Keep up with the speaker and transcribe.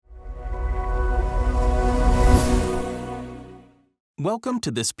Welcome to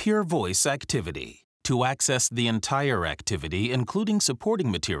this Peer Voice activity. To access the entire activity, including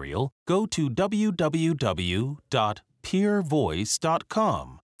supporting material, go to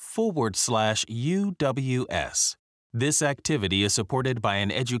www.peervoice.com/UWS. This activity is supported by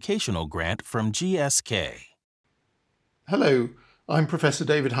an educational grant from GSK. Hello, I'm Professor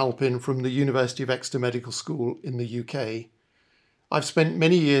David Halpin from the University of Exeter Medical School in the UK. I've spent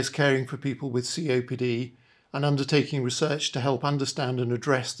many years caring for people with COPD and undertaking research to help understand and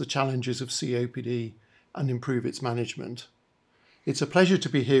address the challenges of COPD and improve its management. It's a pleasure to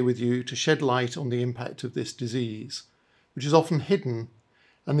be here with you to shed light on the impact of this disease, which is often hidden,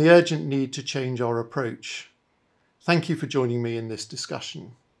 and the urgent need to change our approach. Thank you for joining me in this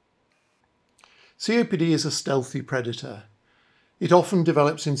discussion. COPD is a stealthy predator. It often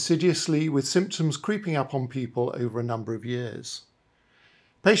develops insidiously, with symptoms creeping up on people over a number of years.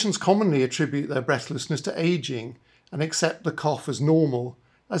 Patients commonly attribute their breathlessness to aging and accept the cough as normal,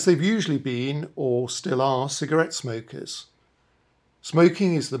 as they've usually been, or still are, cigarette smokers.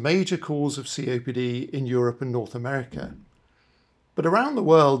 Smoking is the major cause of COPD in Europe and North America. But around the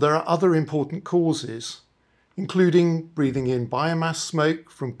world there are other important causes, including breathing in biomass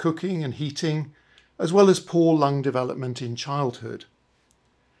smoke from cooking and heating, as well as poor lung development in childhood.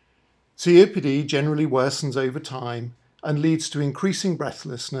 COPD generally worsens over time and leads to increasing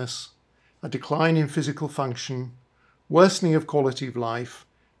breathlessness, a decline in physical function, worsening of quality of life,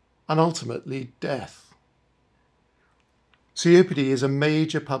 and ultimately death. COPD is a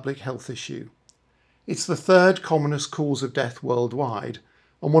major public health issue. It's the third commonest cause of death worldwide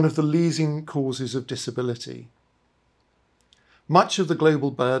and one of the leading causes of disability. Much of the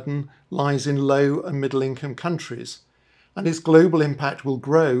global burden lies in low and middle income countries, and its global impact will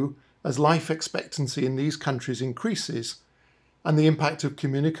grow as life expectancy in these countries increases and the impact of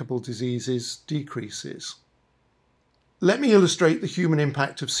communicable diseases decreases. Let me illustrate the human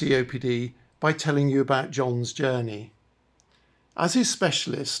impact of COPD by telling you about John's journey. As his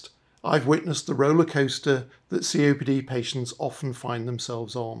specialist, I've witnessed the roller coaster that COPD patients often find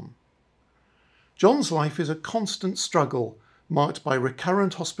themselves on. John's life is a constant struggle marked by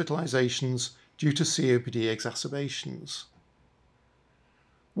recurrent hospitalizations due to COPD exacerbations.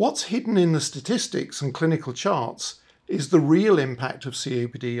 What's hidden in the statistics and clinical charts is the real impact of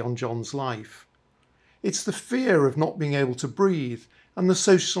COPD on John's life. It's the fear of not being able to breathe and the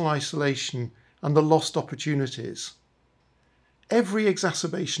social isolation and the lost opportunities. Every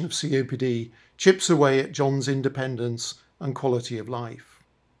exacerbation of COPD chips away at John's independence and quality of life.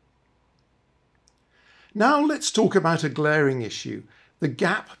 Now let's talk about a glaring issue, the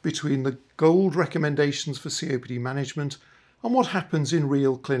gap between the gold recommendations for COPD management and what happens in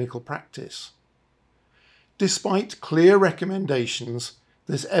real clinical practice. Despite clear recommendations,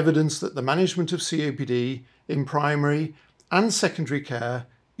 there's evidence that the management of COPD in primary and secondary care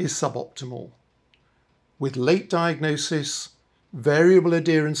is suboptimal, with late diagnosis, variable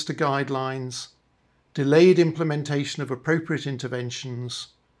adherence to guidelines, delayed implementation of appropriate interventions,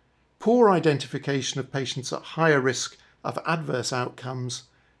 poor identification of patients at higher risk of adverse outcomes,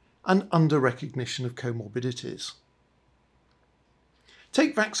 and under-recognition of comorbidities.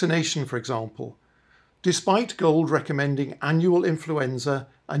 Take vaccination, for example. Despite GOLD recommending annual influenza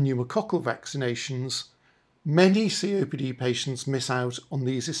and pneumococcal vaccinations, many COPD patients miss out on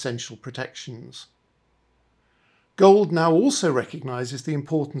these essential protections. GOLD now also recognises the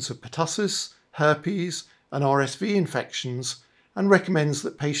importance of pertussis, herpes, and RSV infections and recommends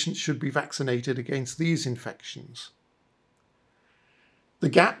that patients should be vaccinated against these infections. The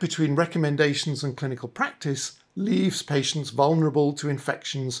gap between recommendations and clinical practice leaves patients vulnerable to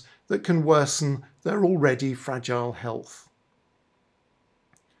infections that can worsen their already fragile health.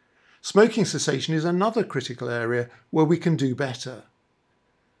 Smoking cessation is another critical area where we can do better.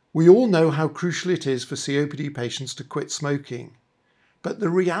 We all know how crucial it is for COPD patients to quit smoking, but the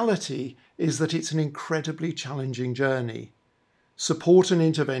reality is that it's an incredibly challenging journey. Support and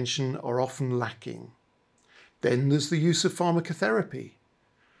intervention are often lacking. Then there's the use of pharmacotherapy.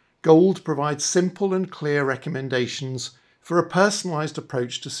 GOLD provides simple and clear recommendations for a personalised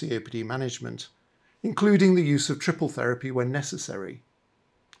approach to COPD management, including the use of triple therapy when necessary.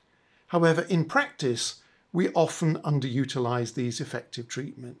 However, in practice, we often underutilise these effective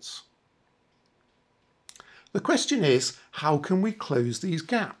treatments. The question is, how can we close these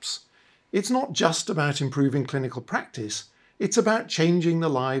gaps? It's not just about improving clinical practice, it's about changing the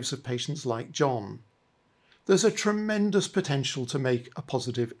lives of patients like John. There's a tremendous potential to make a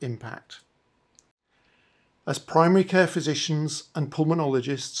positive impact. As primary care physicians and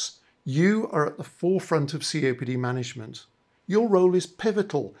pulmonologists, you are at the forefront of COPD management. Your role is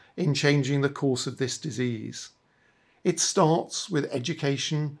pivotal in changing the course of this disease. It starts with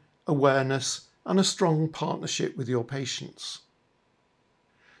education, awareness, and a strong partnership with your patients.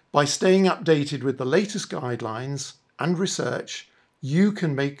 By staying updated with the latest guidelines and research, you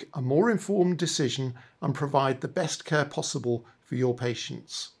can make a more informed decision and provide the best care possible for your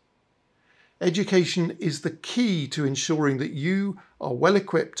patients. Education is the key to ensuring that you are well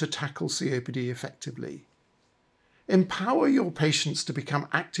equipped to tackle COPD effectively. Empower your patients to become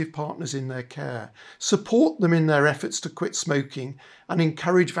active partners in their care, support them in their efforts to quit smoking and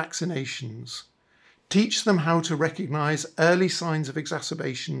encourage vaccinations. Teach them how to recognise early signs of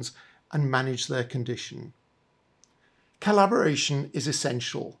exacerbations and manage their condition. Collaboration is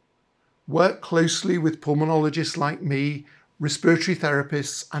essential. Work closely with pulmonologists like me, respiratory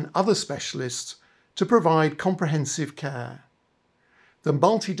therapists and other specialists to provide comprehensive care. The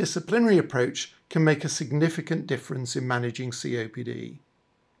multidisciplinary approach can make a significant difference in managing COPD.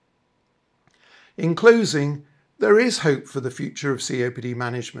 In closing, there is hope for the future of COPD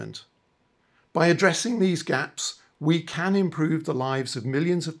management. By addressing these gaps, we can improve the lives of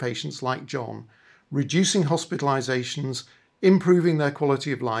millions of patients like John, reducing hospitalizations, improving their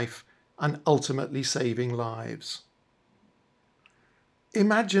quality of life, and ultimately saving lives.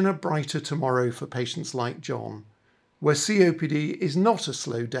 Imagine a brighter tomorrow for patients like John, where COPD is not a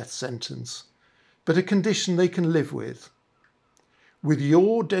slow death sentence, but a condition they can live with. With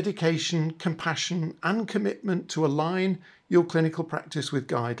your dedication, compassion, and commitment to align your clinical practice with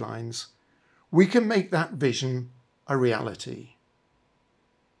guidelines, we can make that vision a reality.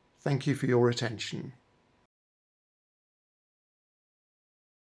 Thank you for your attention.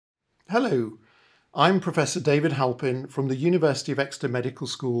 Hello, I'm Professor David Halpin from the University of Exeter Medical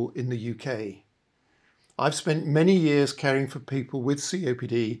School in the UK. I've spent many years caring for people with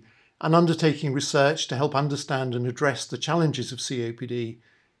COPD and undertaking research to help understand and address the challenges of COPD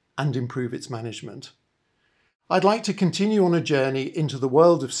and improve its management. I'd like to continue on a journey into the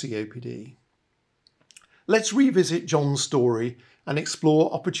world of COPD. Let's revisit John's story and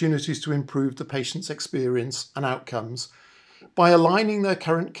explore opportunities to improve the patient's experience and outcomes by aligning their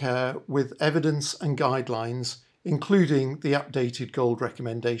current care with evidence and guidelines, including the updated GOLD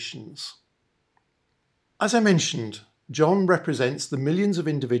recommendations. As I mentioned, John represents the millions of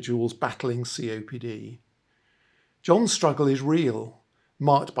individuals battling COPD. John's struggle is real,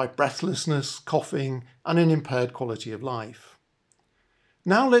 marked by breathlessness, coughing, and an impaired quality of life.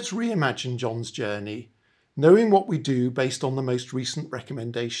 Now let's reimagine John's journey, knowing what we do based on the most recent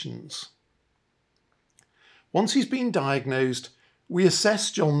recommendations. Once he's been diagnosed, we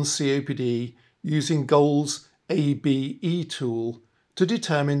assess John's COPD using GOLD's ABE tool to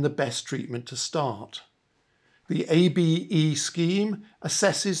determine the best treatment to start. The ABE scheme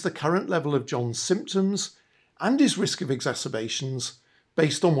assesses the current level of John's symptoms and his risk of exacerbations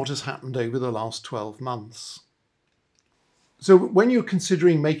based on what has happened over the last 12 months. So when you're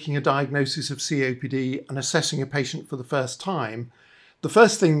considering making a diagnosis of COPD and assessing a patient for the first time, the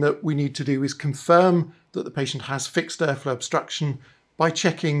first thing that we need to do is confirm that the patient has fixed airflow obstruction by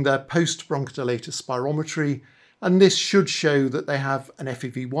checking their post-bronchodilator spirometry, and this should show that they have an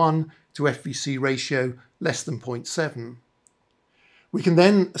FEV1 to FVC ratio less than 0.7. We can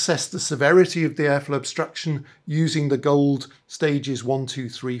then assess the severity of the airflow obstruction using the GOLD stages 1, 2,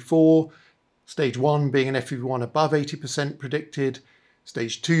 3, 4, stage 1 being an FEV1 above 80% predicted,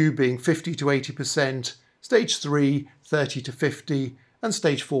 stage 2 being 50 to 80%, stage 3 30 to 50, and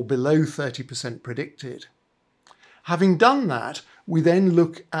stage 4 below 30% predicted. Having done that, we then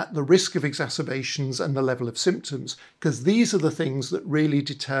look at the risk of exacerbations and the level of symptoms, because these are the things that really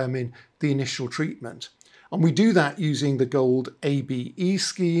determine the initial treatment. And we do that using the GOLD ABE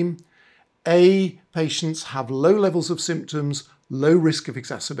scheme. A, patients have low levels of symptoms, low risk of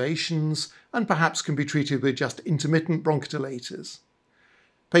exacerbations, and perhaps can be treated with just intermittent bronchodilators.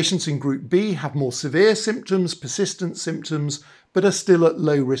 Patients in Group B have more severe symptoms, persistent symptoms, but are still at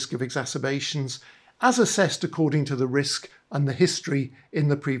low risk of exacerbations, as assessed according to the risk and the history in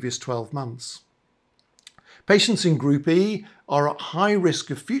the previous 12 months. Patients in Group E are at high risk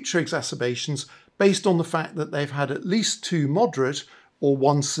of future exacerbations based on the fact that they've had at least 2 moderate or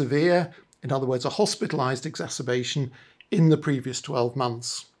 1 severe, in other words, a hospitalised exacerbation in the previous 12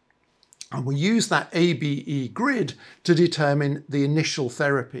 months. And we use that ABE grid to determine the initial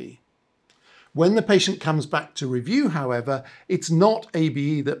therapy. When the patient comes back to review, however, it's not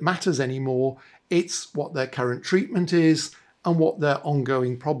ABE that matters anymore, it's what their current treatment is and what their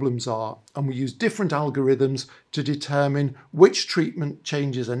ongoing problems are. And we use different algorithms to determine which treatment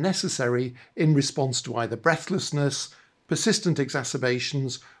changes are necessary in response to either breathlessness, persistent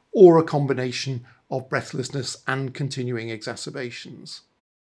exacerbations, or a combination of breathlessness and continuing exacerbations.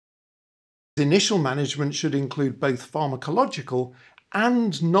 Initial management should include both pharmacological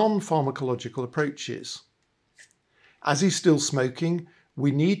and non-pharmacological approaches. As he's still smoking,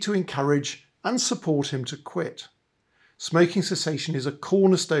 we need to encourage and support him to quit. Smoking cessation is a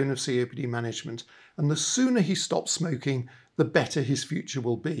cornerstone of COPD management, and the sooner he stops smoking, the better his future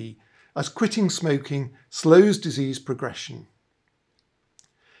will be, as quitting smoking slows disease progression.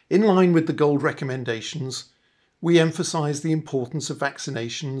 In line with the GOLD recommendations, we emphasise the importance of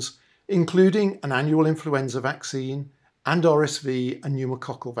vaccinations, including an annual influenza vaccine and RSV and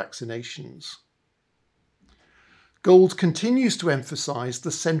pneumococcal vaccinations. GOLD continues to emphasise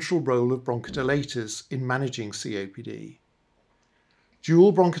the central role of bronchodilators in managing COPD.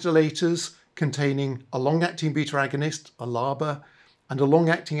 Dual bronchodilators containing a long-acting beta agonist, a LABA, and a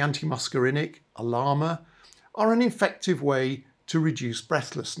long-acting antimuscarinic, a LAMA, are an effective way to reduce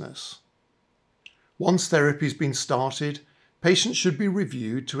breathlessness. Once therapy has been started, patients should be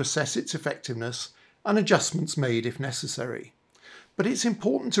reviewed to assess its effectiveness and adjustments made if necessary. But it's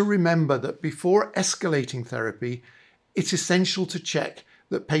important to remember that before escalating therapy, it's essential to check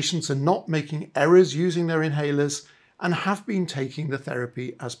that patients are not making errors using their inhalers and have been taking the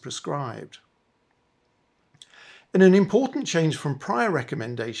therapy as prescribed. In an important change from prior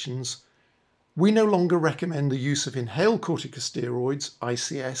recommendations, we no longer recommend the use of inhaled corticosteroids,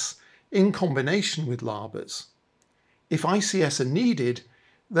 ICS, in combination with LABAs. If ICS are needed,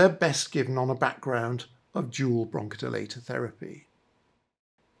 they're best given on a background of dual bronchodilator therapy.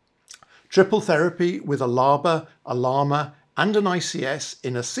 Triple therapy with a LABA, a LAMA, and an ICS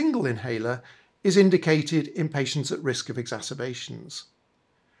in a single inhaler is indicated in patients at risk of exacerbations.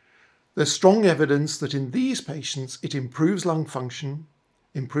 There's strong evidence that in these patients it improves lung function,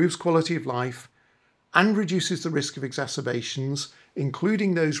 improves quality of life, and reduces the risk of exacerbations,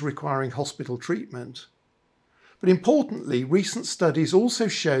 including those requiring hospital treatment. But importantly, recent studies also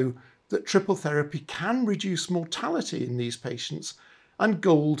show that triple therapy can reduce mortality in these patients, and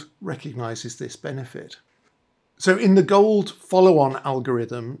GOLD recognises this benefit. So in the GOLD follow-on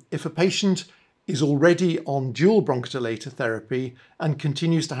algorithm, if a patient is already on dual bronchodilator therapy and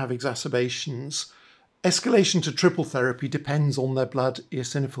continues to have exacerbations, escalation to triple therapy depends on their blood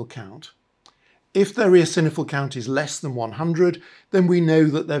eosinophil count. If their eosinophil count is less than 100, then we know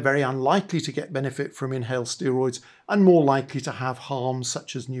that they're very unlikely to get benefit from inhaled steroids and more likely to have harms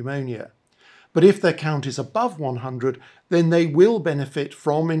such as pneumonia. But if their count is above 100, then they will benefit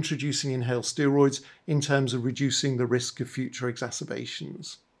from introducing inhaled steroids in terms of reducing the risk of future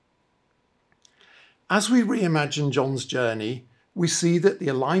exacerbations. As we reimagine John's journey, we see that the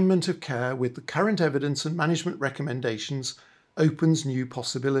alignment of care with the current evidence and management recommendations opens new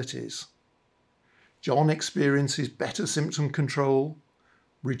possibilities. John experiences better symptom control,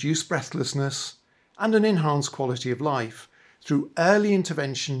 reduced breathlessness, and an enhanced quality of life through early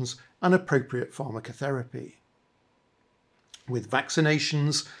interventions and appropriate pharmacotherapy. With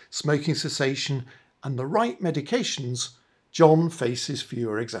vaccinations, smoking cessation, and the right medications, John faces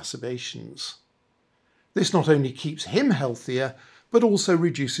fewer exacerbations. This not only keeps him healthier, but also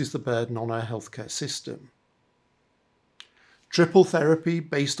reduces the burden on our healthcare system. Triple therapy,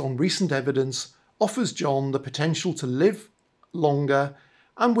 based on recent evidence, offers John the potential to live longer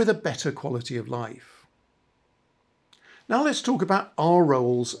and with a better quality of life. Now let's talk about our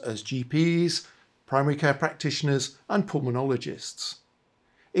roles as GPs, primary care practitioners, and pulmonologists.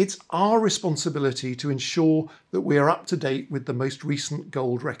 It's our responsibility to ensure that we are up to date with the most recent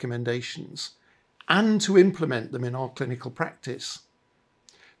GOLD recommendations and to implement them in our clinical practice.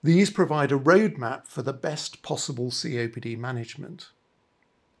 These provide a roadmap for the best possible COPD management.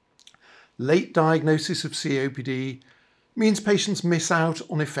 Late diagnosis of COPD means patients miss out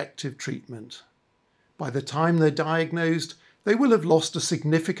on effective treatment. By the time they're diagnosed, they will have lost a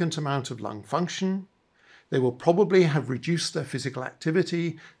significant amount of lung function. They will probably have reduced their physical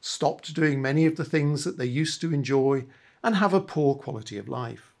activity, stopped doing many of the things that they used to enjoy, and have a poor quality of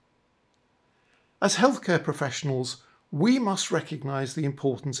life. As healthcare professionals, we must recognise the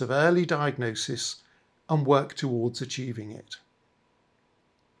importance of early diagnosis and work towards achieving it.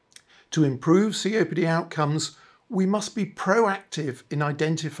 To improve COPD outcomes, we must be proactive in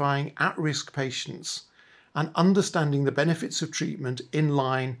identifying at-risk patients and understanding the benefits of treatment in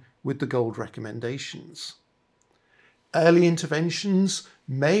line with the GOLD recommendations. Early interventions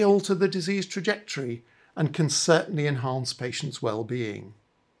may alter the disease trajectory and can certainly enhance patients' well-being.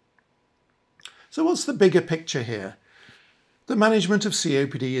 So what's the bigger picture here? The management of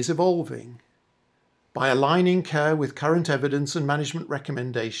COPD is evolving. By aligning care with current evidence and management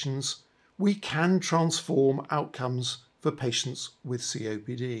recommendations, we can transform outcomes for patients with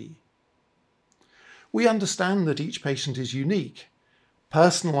COPD. We understand that each patient is unique,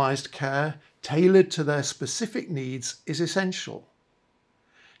 Personalised care tailored to their specific needs is essential.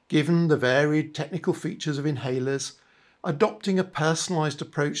 Given the varied technical features of inhalers, adopting a personalised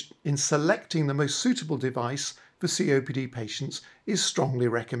approach in selecting the most suitable device for COPD patients is strongly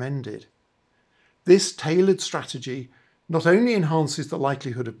recommended. This tailored strategy not only enhances the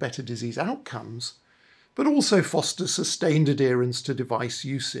likelihood of better disease outcomes, but also fosters sustained adherence to device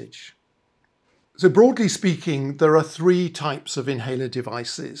usage. So broadly speaking, there are three types of inhaler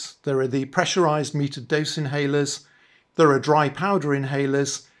devices. There are the pressurized metered dose inhalers, there are dry powder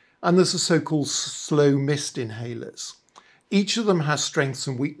inhalers, and there's the so-called slow mist inhalers. Each of them has strengths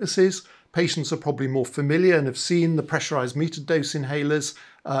and weaknesses. Patients are probably more familiar and have seen the pressurized metered dose inhalers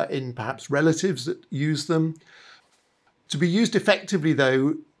in perhaps relatives that use them. To be used effectively,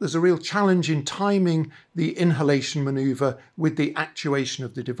 though, there's a real challenge in timing the inhalation maneuver with the actuation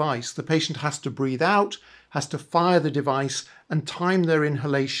of the device. The patient has to breathe out, has to fire the device, and time their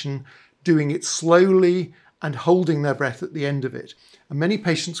inhalation, doing it slowly and holding their breath at the end of it. And many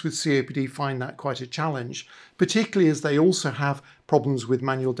patients with COPD find that quite a challenge, particularly as they also have problems with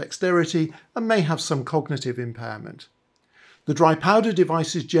manual dexterity and may have some cognitive impairment. The dry powder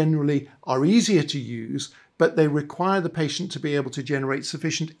devices generally are easier to use, but they require the patient to be able to generate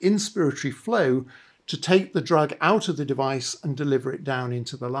sufficient inspiratory flow to take the drug out of the device and deliver it down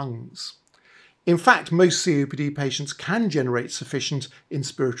into the lungs. In fact, most COPD patients can generate sufficient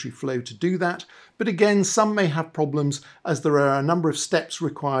inspiratory flow to do that, but again, some may have problems as there are a number of steps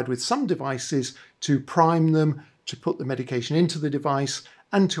required with some devices to prime them, to put the medication into the device,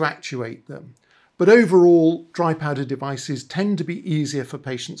 and to actuate them. But overall, dry powder devices tend to be easier for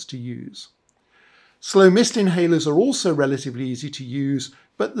patients to use. Slow mist inhalers are also relatively easy to use,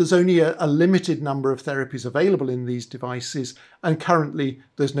 but there's only a limited number of therapies available in these devices, and currently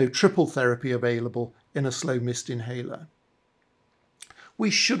there's no triple therapy available in a slow mist inhaler.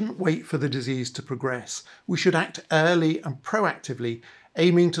 We shouldn't wait for the disease to progress. We should act early and proactively,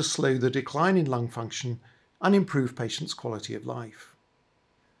 aiming to slow the decline in lung function and improve patients' quality of life.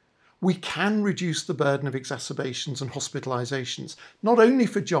 We can reduce the burden of exacerbations and hospitalizations, not only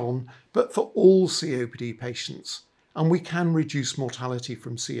for John, but for all COPD patients, and we can reduce mortality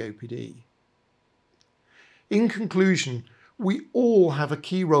from COPD. In conclusion, we all have a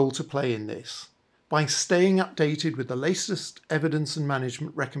key role to play in this. By staying updated with the latest evidence and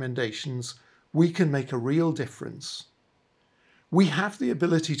management recommendations, we can make a real difference. We have the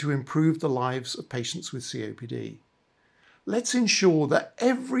ability to improve the lives of patients with COPD. Let's ensure that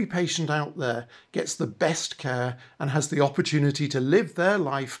every patient out there gets the best care and has the opportunity to live their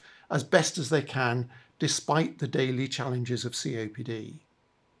life as best as they can, despite the daily challenges of COPD.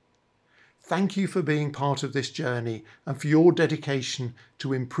 Thank you for being part of this journey and for your dedication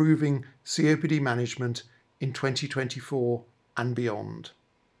to improving COPD management in 2024 and beyond.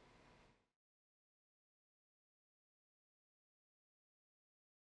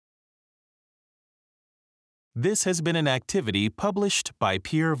 This has been an activity published by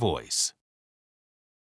Peer Voice.